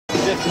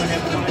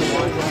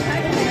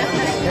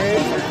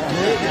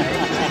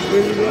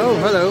Oh,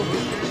 hello.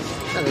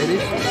 Hi,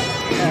 ladies.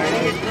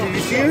 Did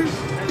you see her?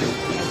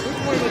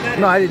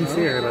 No, I didn't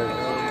see her, but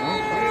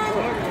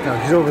no,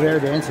 she's over there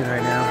dancing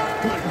right now.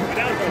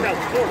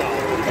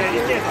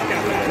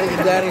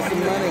 Making daddy some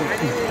money.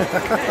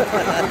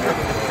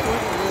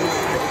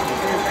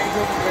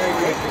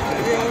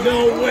 No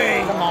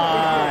way. Come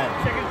on.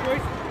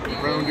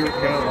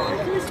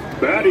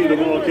 Batty, the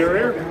ball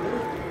carrier.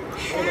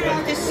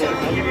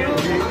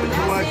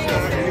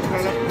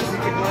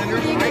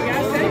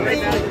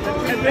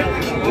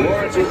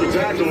 Lawrence with the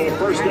tackle,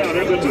 first down,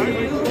 Edmonton.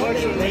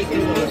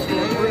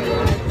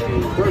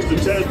 First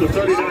and 10 at the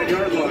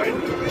 39-yard line.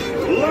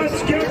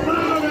 Let's get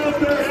loud out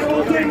there.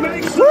 Hamilton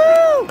makes it.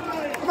 Woo!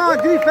 Come on,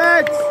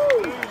 defense!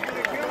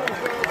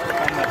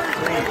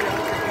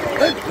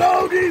 Let's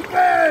go,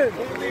 defense!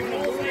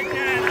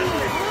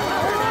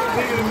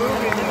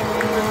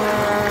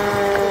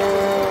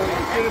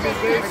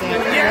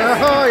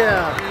 Oh,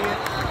 yeah.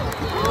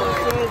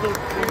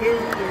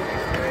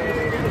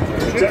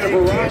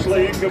 Jennifer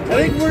Rochley I incomplete.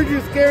 think we're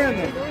just scaring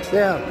them.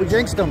 Yeah, we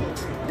jinxed them.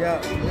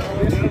 Yeah.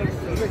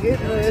 It's like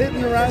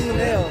hitting around the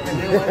nail.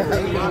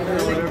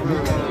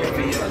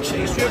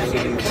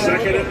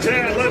 Second and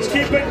 10. Let's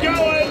keep it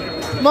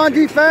going. Come on,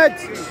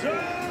 defense!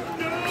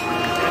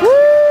 Woo!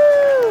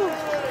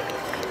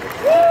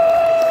 Woo!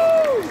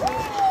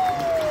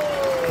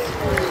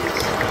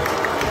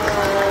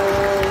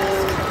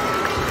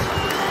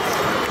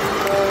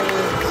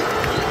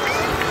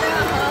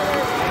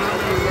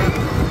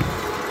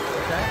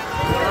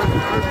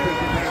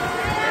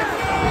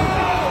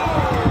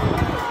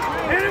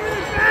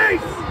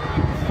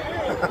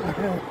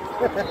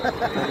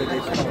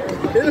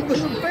 Hit him in the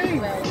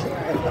face.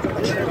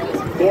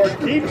 Ford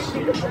keeps.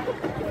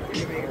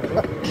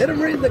 Hit him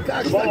right in the Ball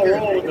cocksucker.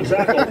 roll with the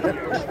tackle.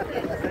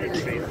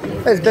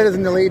 That's better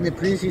than the late in the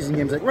preseason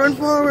games. Like, run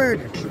forward!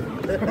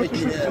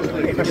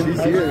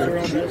 He's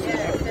here.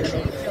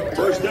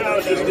 First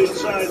down just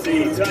inside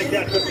the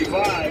Tigercat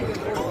 55.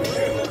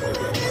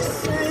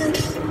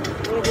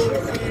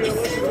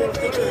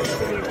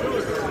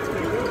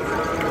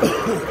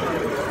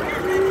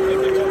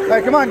 All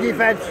right, come on,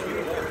 defense.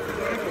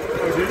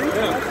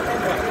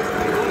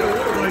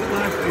 Like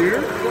last year.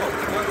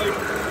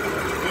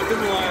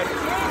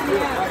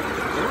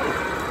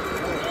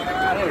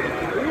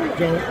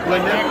 Don't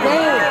let that go.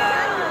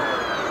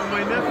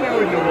 My nephew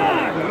would know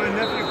that. My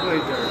nephew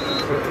played there.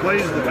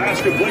 Plays the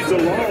Basket plays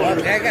along.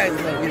 That guy's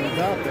like in the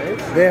top, eh?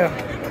 Yeah.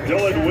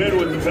 Dylan Wynn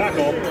with the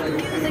tackle.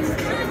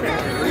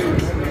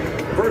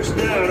 First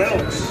down,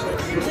 Elks.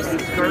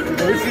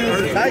 First he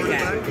was a tight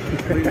guy.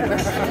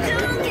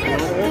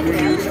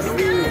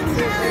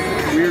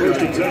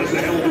 First and 10 at the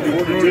Hamilton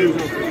 42.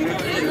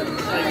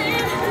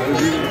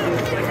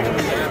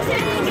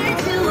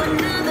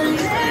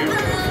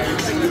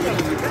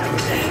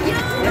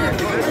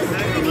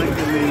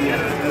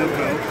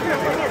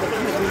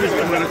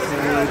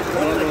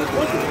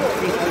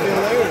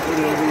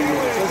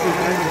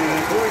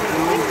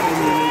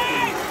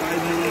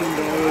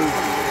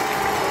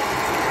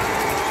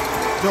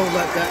 Don't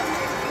let that.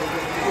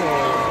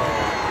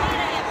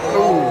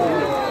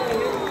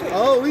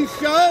 Oh, we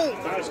show.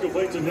 Pass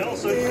complete to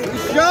Nelson.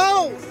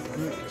 Show.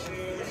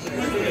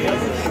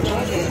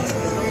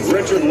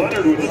 Richard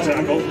Leonard with the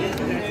tackle.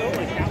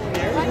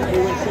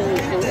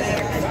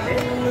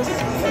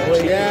 Oh,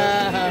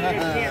 yeah.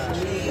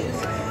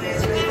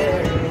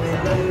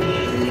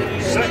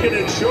 Second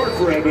and short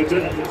for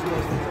Edmonton.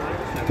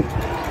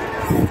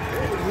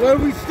 Where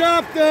we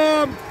stopped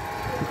them.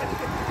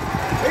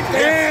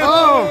 Damn.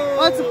 Oh,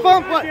 that's a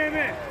bump. What?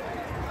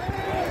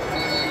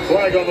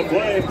 Flag on the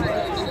play.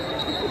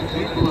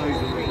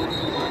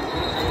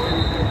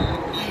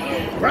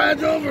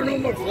 Ride's over, no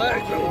more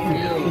flags over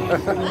you.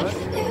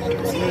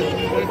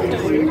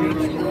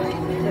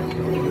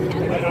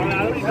 I don't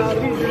know.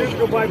 He's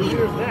go by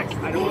Peters next.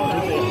 I don't know.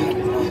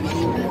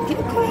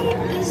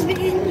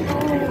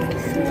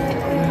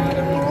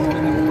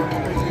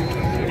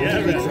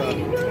 Yeah, that's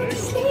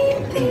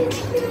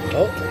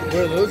oh,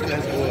 where are those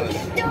guys going?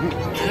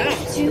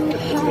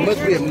 There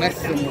must be a mess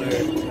somewhere.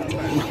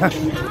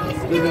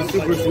 There's a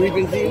super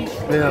sweeping team?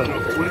 Yeah.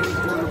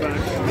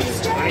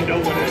 I know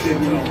what I did. I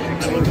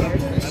looked up.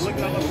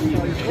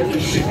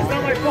 It's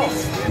not my fault.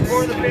 It's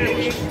more the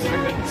family.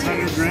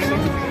 100 grand.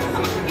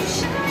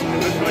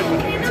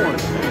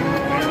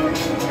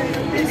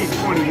 Maybe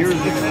 20 years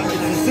ago.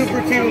 It's a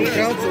super team of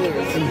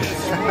counselors.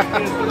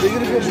 They're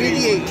gonna go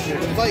mediate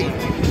and fight.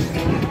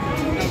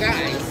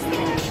 Guys.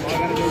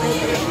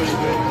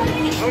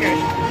 Okay.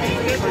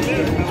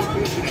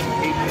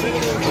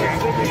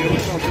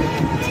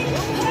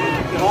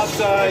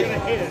 Offside,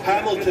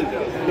 Hamilton,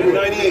 number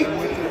 98.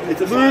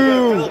 It's a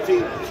 5-yard penalty.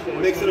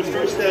 Makes it a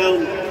first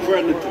down for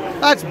Edmonton.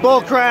 That's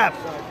bull crap.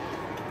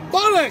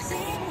 Bollocks!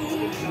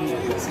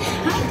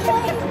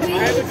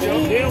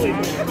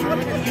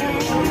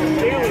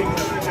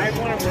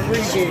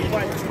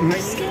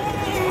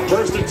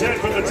 First and 10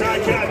 from the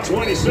Tigercat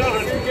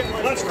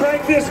 27. Let's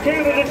crank this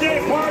Canada Day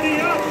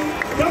party up.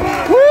 Come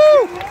on.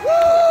 Woo!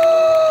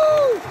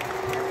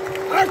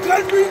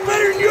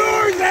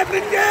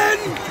 Edmonton!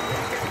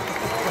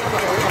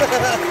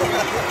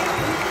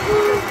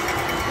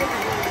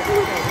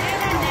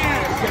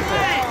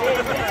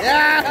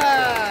 Yeah!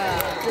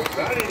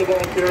 Batting the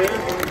ball carrier.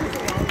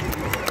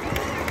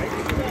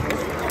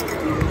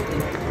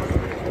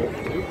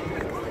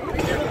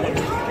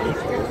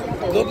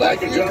 Go back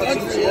to your Johnson,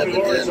 country, 20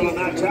 yards Edmonton. on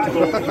that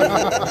tackle.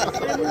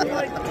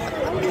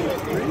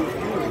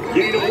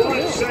 Gain of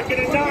 1, 2nd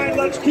and 9.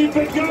 Let's keep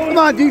it going. Come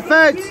on,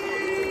 defense.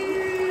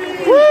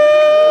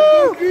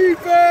 Woo!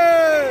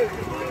 Defense!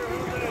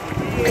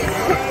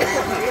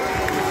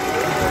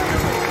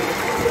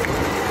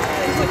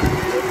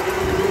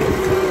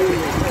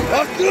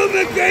 Up to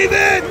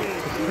McDavid!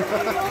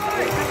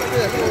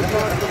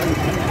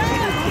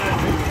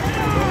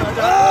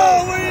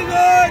 Oh, what are you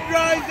doing,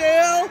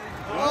 Drysdale?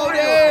 Oh,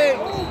 dang!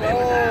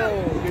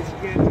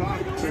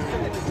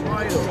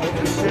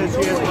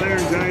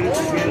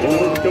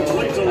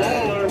 Complete to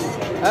Lawler.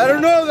 I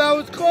don't know, that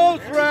was close,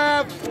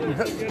 Rap.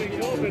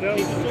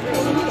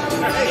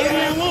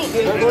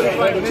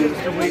 45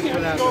 minutes to wait for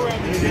that.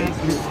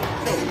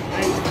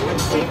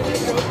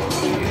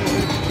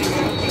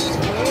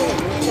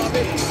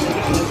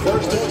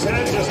 First and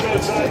 10, just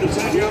outside the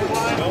 10-yard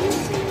line.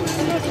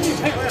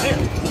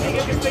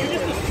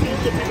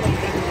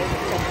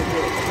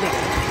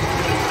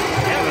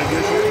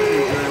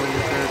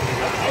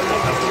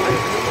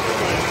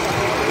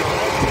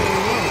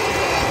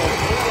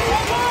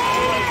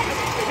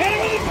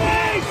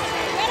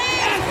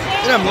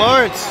 Get him,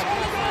 Lawrence.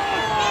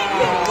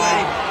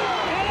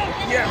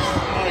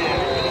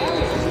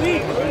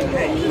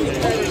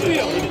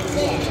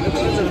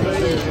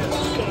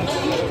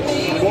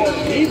 Ford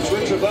keeps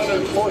Richard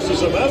Leonard,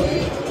 forces him out.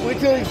 Wait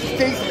till he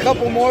takes a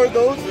couple more of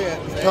those.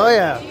 Oh,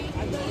 yeah.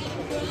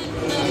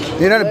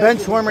 You're not a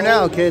bench warmer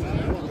now, kid.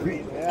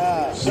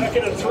 Yeah.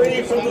 2nd and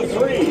 3 from the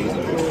 3.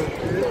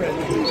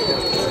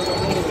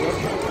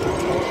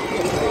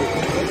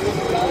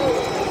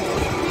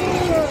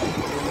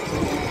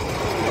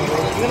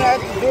 You're gonna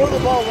have to throw the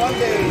ball one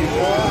day.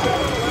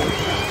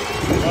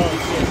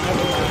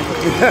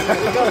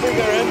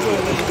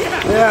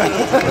 Yeah.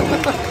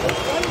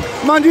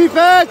 Come on,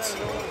 defense.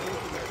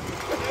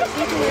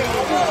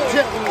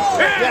 Yeah.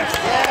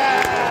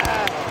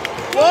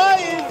 What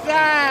is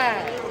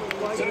that?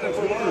 Center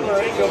for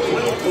Lawler,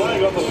 incomplete,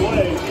 flag on the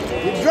play.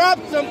 You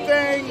dropped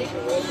something.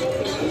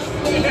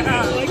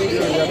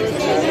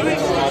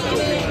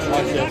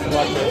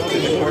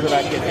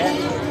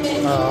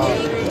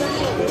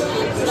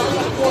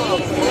 What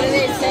do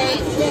they say?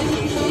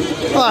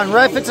 Come on,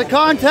 ref, it's a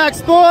contact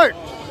sport.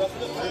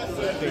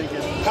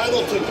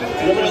 Hamilton,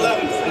 number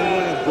 11.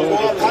 We'll go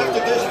up half the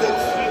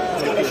distance.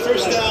 It's going to be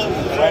first down.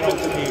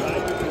 Hamilton.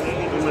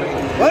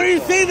 Why do you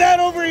say that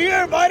over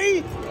here,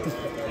 buddy?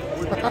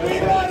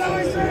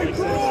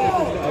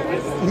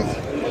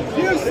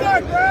 You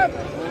suck, ref.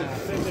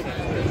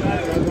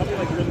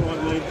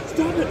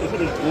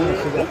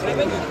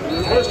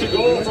 First to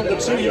goal from the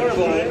 2-yard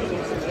line.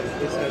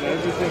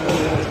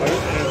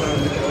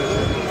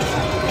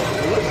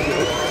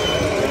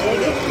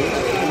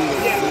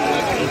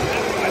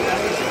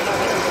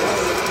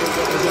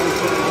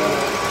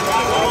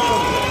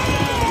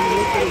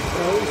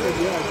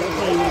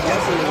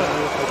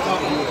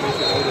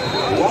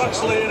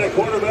 Loxley in a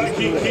quarterback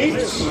he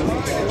keeps.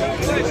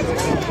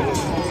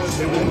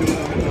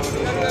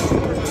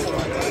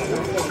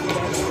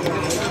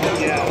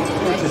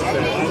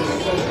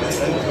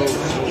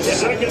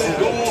 Second and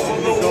goal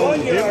from the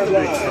 1-yard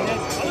line.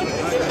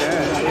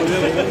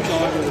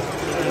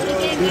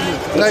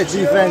 Nice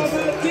defense.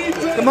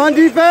 Come on,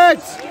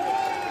 defense.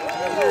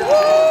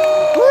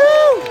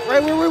 Woo!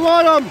 Right where we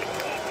want them.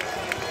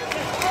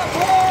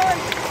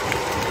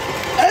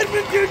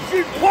 Edmonton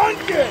should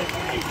punch it.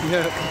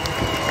 Yeah.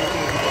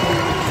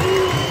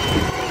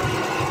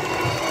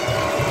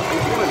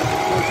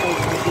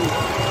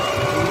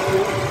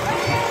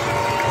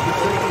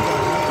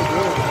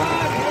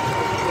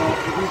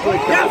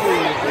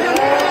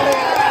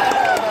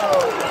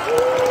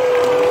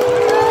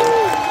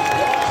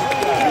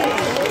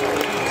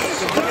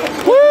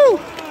 Woo!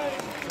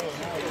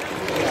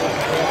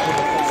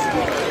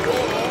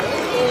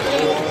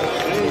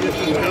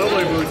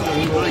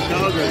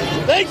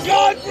 Thank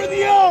God for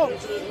the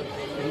Elks.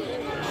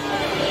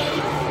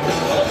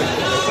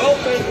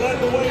 Feldman led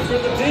the way for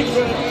the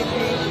defense.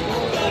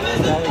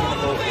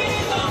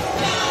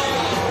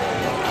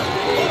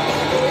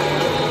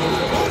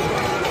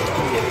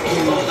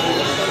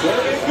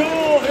 There we go.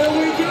 Here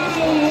we go.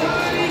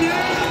 Right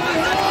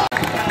now.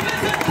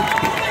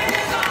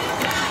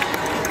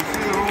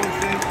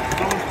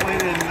 Someone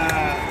played in,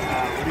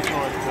 what do you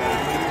call it,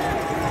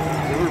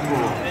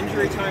 Liverpool.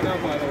 Injury timeout,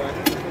 by the way.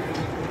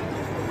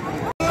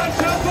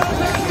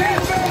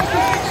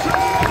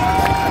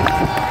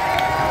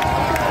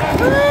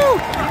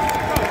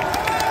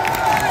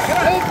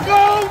 Let's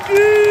go, D!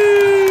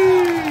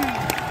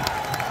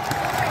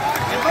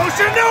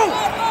 Emotion, no!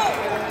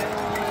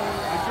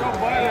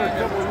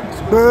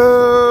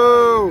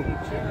 Boo!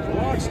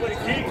 Loxley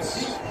keeps.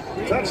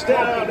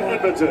 Touchdown,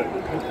 Edmonton.